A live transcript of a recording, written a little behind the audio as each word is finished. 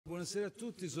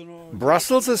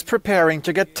Brussels is preparing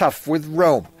to get tough with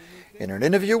Rome. In an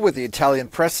interview with the Italian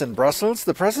press in Brussels,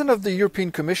 the President of the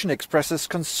European Commission expresses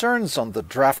concerns on the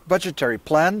draft budgetary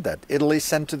plan that Italy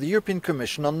sent to the European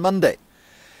Commission on Monday.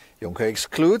 Juncker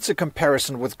excludes a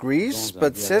comparison with Greece,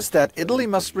 but says that Italy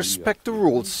must respect the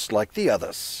rules like the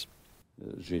others.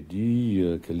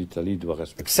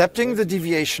 Accepting the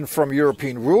deviation from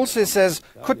European rules, he says,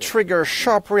 could trigger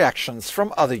sharp reactions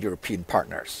from other European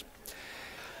partners.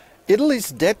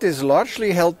 Italy's debt is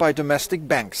largely held by domestic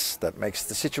banks. That makes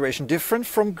the situation different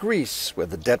from Greece, where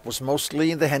the debt was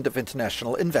mostly in the hand of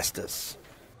international investors.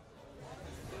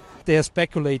 They are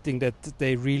speculating that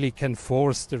they really can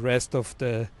force the rest of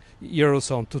the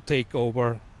eurozone to take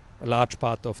over a large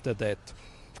part of the debt.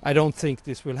 I don't think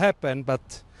this will happen,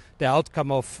 but the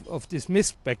outcome of this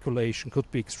mis-speculation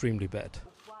could be extremely bad.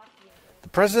 The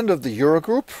president of the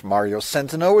Eurogroup, Mario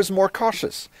Centeno, is more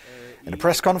cautious. In a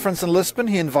press conference in Lisbon,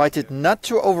 he invited not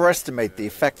to overestimate the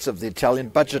effects of the Italian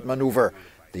budget maneuver.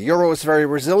 The euro is very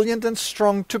resilient and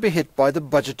strong to be hit by the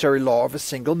budgetary law of a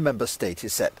single member state, he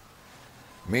said.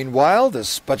 Meanwhile,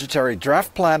 this budgetary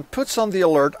draft plan puts on the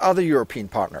alert other European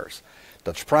partners.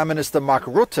 Dutch Prime Minister Mark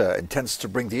Rutte intends to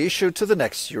bring the issue to the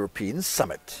next European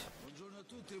summit.